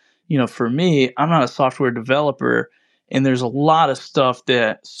 So, for me, I'm not a software developer, and there's a lot of stuff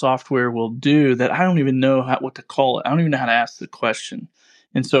that software will do that I don't even know what to call it. I don't even know how to ask the question.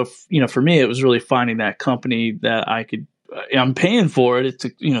 And so, for me, it was really finding that company that I could I'm paying for it. It's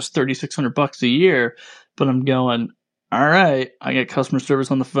it's $3,600 a year, but I'm going, all right, I got customer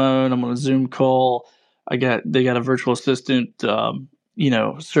service on the phone. I'm on a Zoom call. They got a virtual assistant,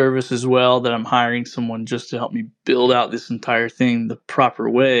 service as well that I'm hiring someone just to help me build out this entire thing the proper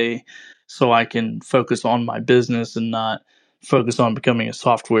way so I can focus on my business and not focus on becoming a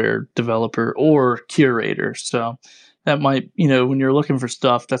software developer or curator. So that might, when you're looking for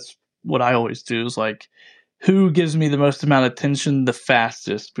stuff, that's what I always do is like, who gives me the most amount of attention the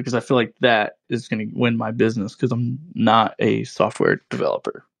fastest? Because I feel like that is going to win my business because I'm not a software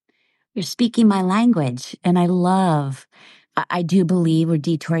developer. You're speaking my language, and I do believe we're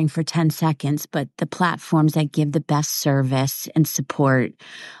detouring for 10 seconds, but the platforms that give the best service and support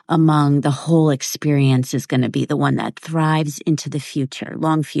among the whole experience is going to be the one that thrives into the future,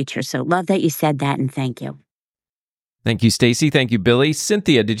 long future. So love that you said that, and thank you. Thank you, Stacy. Thank you, Billy.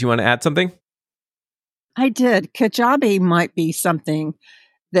 Cynthia, did you want to add something? I did. Kajabi might be something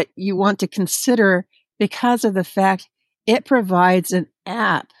that you want to consider because of the fact it provides an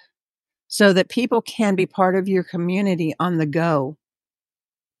app so that people can be part of your community on the go.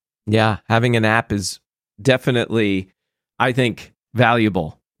 Yeah, having an app is definitely, I think,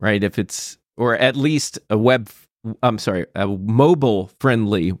 valuable, right? If it's, or at least a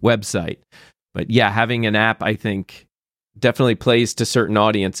mobile-friendly website. But yeah, having an app, I think, definitely plays to certain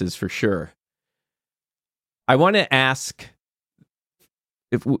audiences for sure. I want to ask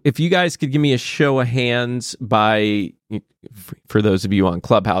if you guys could give me a show of hands for those of you on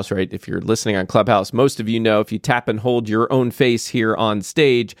Clubhouse, right? If you're listening on Clubhouse, most of you know if you tap and hold your own face here on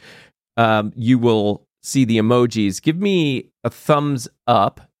stage, you will see the emojis. Give me a thumbs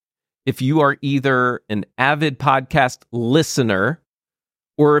up if you are either an avid podcast listener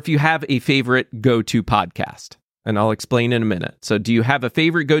or if you have a favorite go-to podcast. And I'll explain in a minute. So do you have a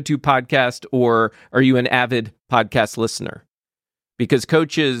favorite go-to podcast or are you an avid podcast listener? Because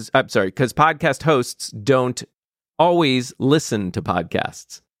podcast hosts don't always listen to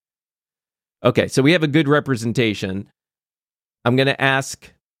podcasts. Okay, so we have a good representation. I'm going to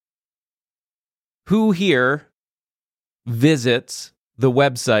ask who here visits the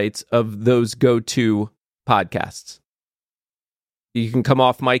websites of those go-to podcasts. You can come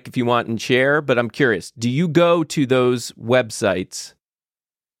off mic if you want and share, but I'm curious. Do you go to those websites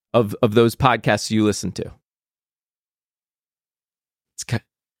of those podcasts you listen to? It's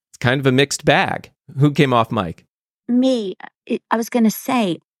kind of a mixed bag. Who came off mic? Me. I was going to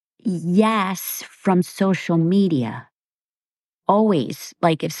say yes from social media. Always.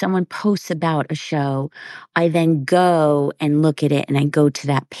 Like if someone posts about a show, I then go and look at it and I go to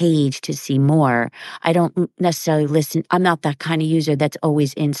that page to see more. I don't necessarily listen. I'm not that kind of user that's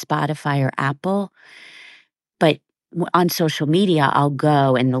always in Spotify or Apple. But on social media, I'll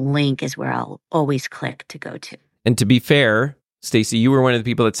go and the link is where I'll always click to go to. And to be fair, Stacy, you were one of the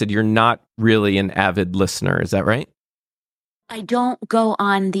people that said you're not really an avid listener. Is that right? I don't go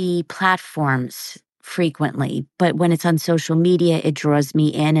on the platforms frequently, but when it's on social media, it draws me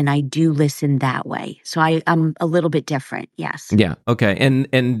in and I do listen that way. So I'm a little bit different. Yes. Yeah. Okay.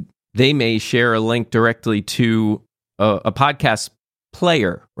 And they may share a link directly to a podcast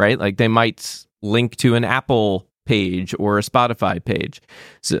player, right? Like they might link to an Apple page or a Spotify page.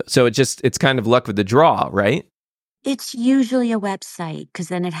 So it's kind of luck of the draw, right? It's usually a website because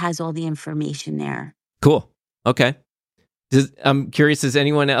then it has all the information there. Cool. Okay. I'm curious, is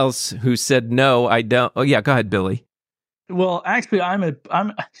anyone else who said no, I don't? Oh yeah, go ahead, Billy. Well, actually,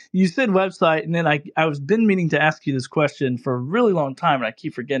 you said website, and then I was been meaning to ask you this question for a really long time, and I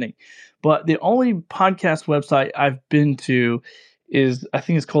keep forgetting. But the only podcast website I've been to is, I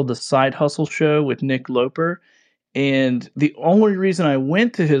think it's called The Side Hustle Show with Nick Loper. And the only reason I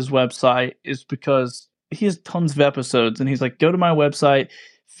went to his website is because he has tons of episodes, and he's like, go to my website,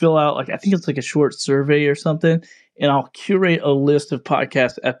 fill out, like, I think it's like a short survey or something, and I'll curate a list of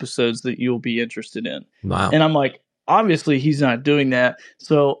podcast episodes that you'll be interested in. Wow. And I'm like, obviously he's not doing that.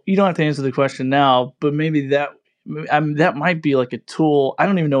 So you don't have to answer the question now, but maybe that might be like a tool. I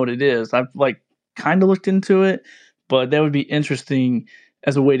don't even know what it is. I've like kind of looked into it, but that would be interesting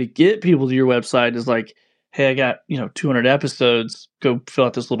as a way to get people to your website is like, hey, I got, 200 episodes, go fill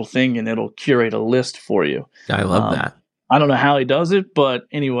out this little thing and it'll curate a list for you. I love that. I don't know how he does it, but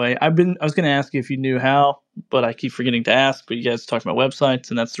anyway, I was going to ask you if you knew how, but I keep forgetting to ask, but you guys talked about websites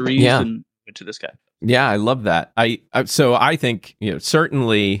and that's the reason to this guy. Yeah, I love that. So I think,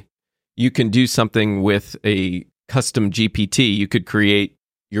 certainly you can do something with a custom GPT. You could create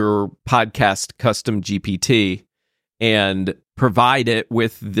your podcast custom GPT and provide it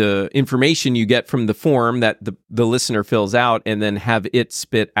with the information you get from the form that the listener fills out and then have it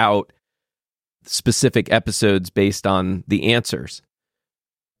spit out specific episodes based on the answers.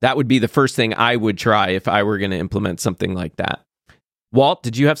 That would be the first thing I would try if I were going to implement something like that. Walt,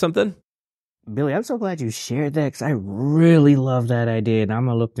 did you have something? Billy, I'm so glad you shared that because I really love that idea, and I'm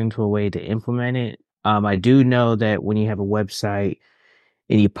going to look into a way to implement it. I do know that when you have a website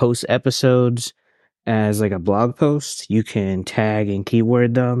and you post episodes as like a blog post, you can tag and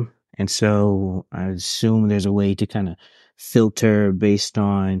keyword them. And so I assume there's a way to kind of filter based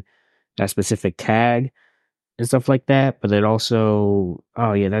on that specific tag and stuff like that. But it also,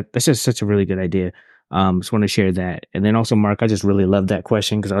 that's just such a really good idea. Just want to share that. And then also, Mark, I just really love that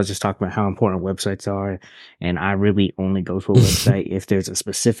question because I was just talking about how important websites are. And I really only go to a website if there's a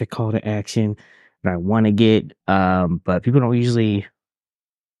specific call to action that I want to get. But people don't usually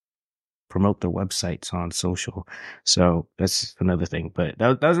promote their websites on social. So that's another thing. But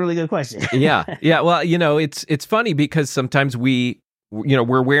that was a really good question. Yeah. Well, it's funny because sometimes we're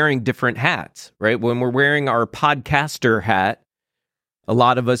wearing different hats, right? When we're wearing our podcaster hat, a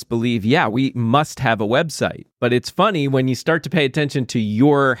lot of us believe, we must have a website. But it's funny when you start to pay attention to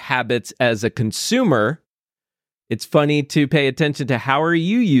your habits as a consumer, it's funny to pay attention to how are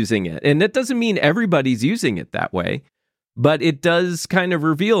you using it. And that doesn't mean everybody's using it that way, but it does kind of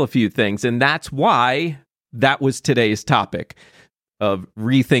reveal a few things. And that's why that was today's topic of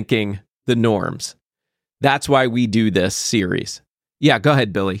rethinking the norms. That's why we do this series. Yeah, go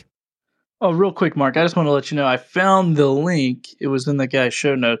ahead, Billy. Oh, real quick, Mark, I just want to let you know I found the link. It was in the guy's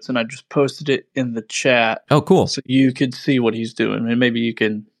show notes, and I just posted it in the chat. Oh, cool. So you could see what he's doing, and maybe you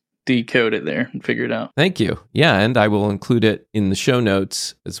can decode it there and figure it out. Thank you. Yeah, and I will include it in the show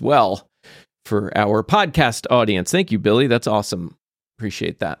notes as well for our podcast audience. Thank you, Billy. That's awesome.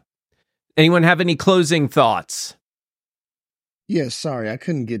 Appreciate that. Anyone have any closing thoughts? Yeah, sorry, I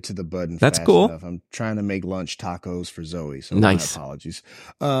couldn't get to the button. That's fast cool. enough. I'm trying to make lunch tacos for Zoe, so nice. My apologies.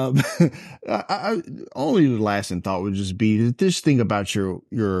 Only lasting thought would just be just think about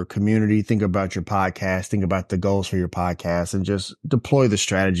your community, think about your podcast, think about the goals for your podcast, and just deploy the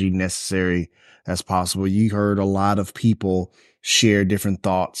strategy necessary as possible. You heard a lot of people share different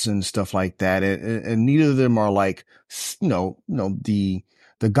thoughts and stuff like that, and neither of them are like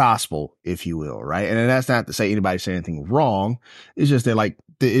the gospel, if you will, right? And that's not to say anybody said anything wrong. It's just that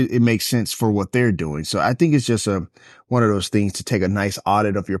it makes sense for what they're doing. So I think it's just one of those things to take a nice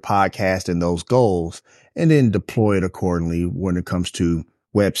audit of your podcast and those goals and then deploy it accordingly when it comes to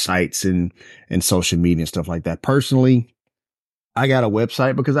websites and social media and stuff like that. Personally, I got a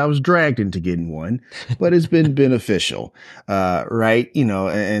website because I was dragged into getting one, but it's been beneficial. Right.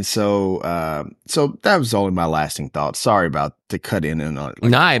 So that was only my lasting thought. Sorry about the cut in and on.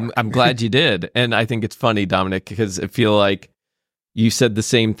 No, I'm glad you did. And I think it's funny, Dominic, because I feel like you said the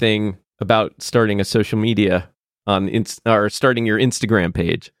same thing about starting a social media or starting your Instagram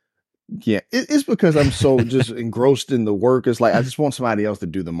page. Yeah, it's because I'm so just engrossed in the work. It's like I just want somebody else to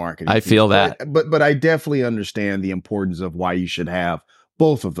do the marketing. I feel that. But I definitely understand the importance of why you should have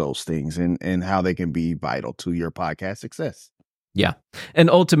both of those things and how they can be vital to your podcast success. Yeah. And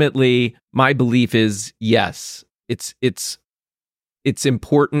ultimately, my belief is, yes, it's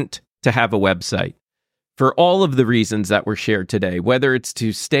important to have a website for all of the reasons that were shared today, whether it's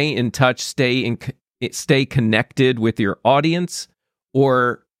to stay in touch, stay connected with your audience,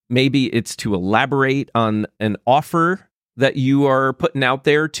 or maybe it's to elaborate on an offer that you are putting out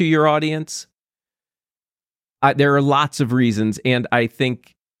there to your audience. There are lots of reasons, and I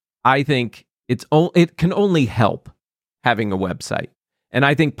think it can only help having a website. And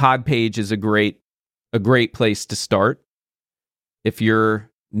I think Podpage is a great place to start. If you're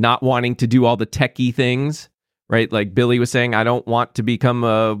not wanting to do all the techie things, right? Like Billy was saying, I don't want to become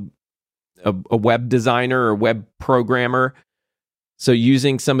a web designer or web programmer. So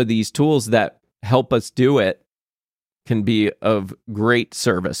using some of these tools that help us do it can be of great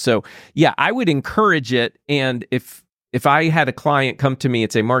service. So yeah, I would encourage it. And if I had a client come to me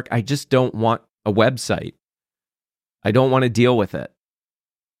and say, Mark, I just don't want a website, I don't want to deal with it,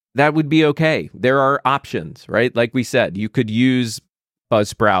 that would be okay. There are options, right? Like we said, you could use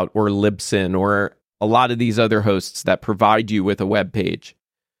Buzzsprout or Libsyn or a lot of these other hosts that provide you with a web page.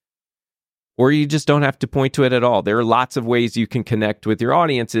 Or you just don't have to point to it at all. There are lots of ways you can connect with your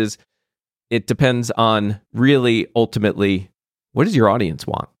audiences. It depends on really, ultimately, what does your audience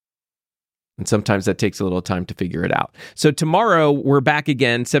want? And sometimes that takes a little time to figure it out. So tomorrow, we're back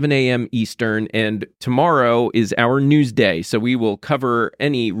again, 7 a.m. Eastern, and tomorrow is our news day. So we will cover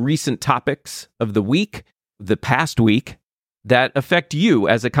any recent topics of the week, the past week, that affect you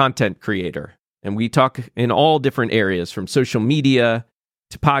as a content creator. And we talk in all different areas, from social media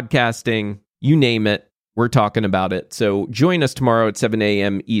to podcasting, you name it. we're talking about it. So join us tomorrow at 7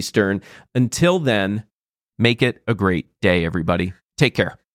 a.m. Eastern. Until then, make it a great day, everybody. Take care.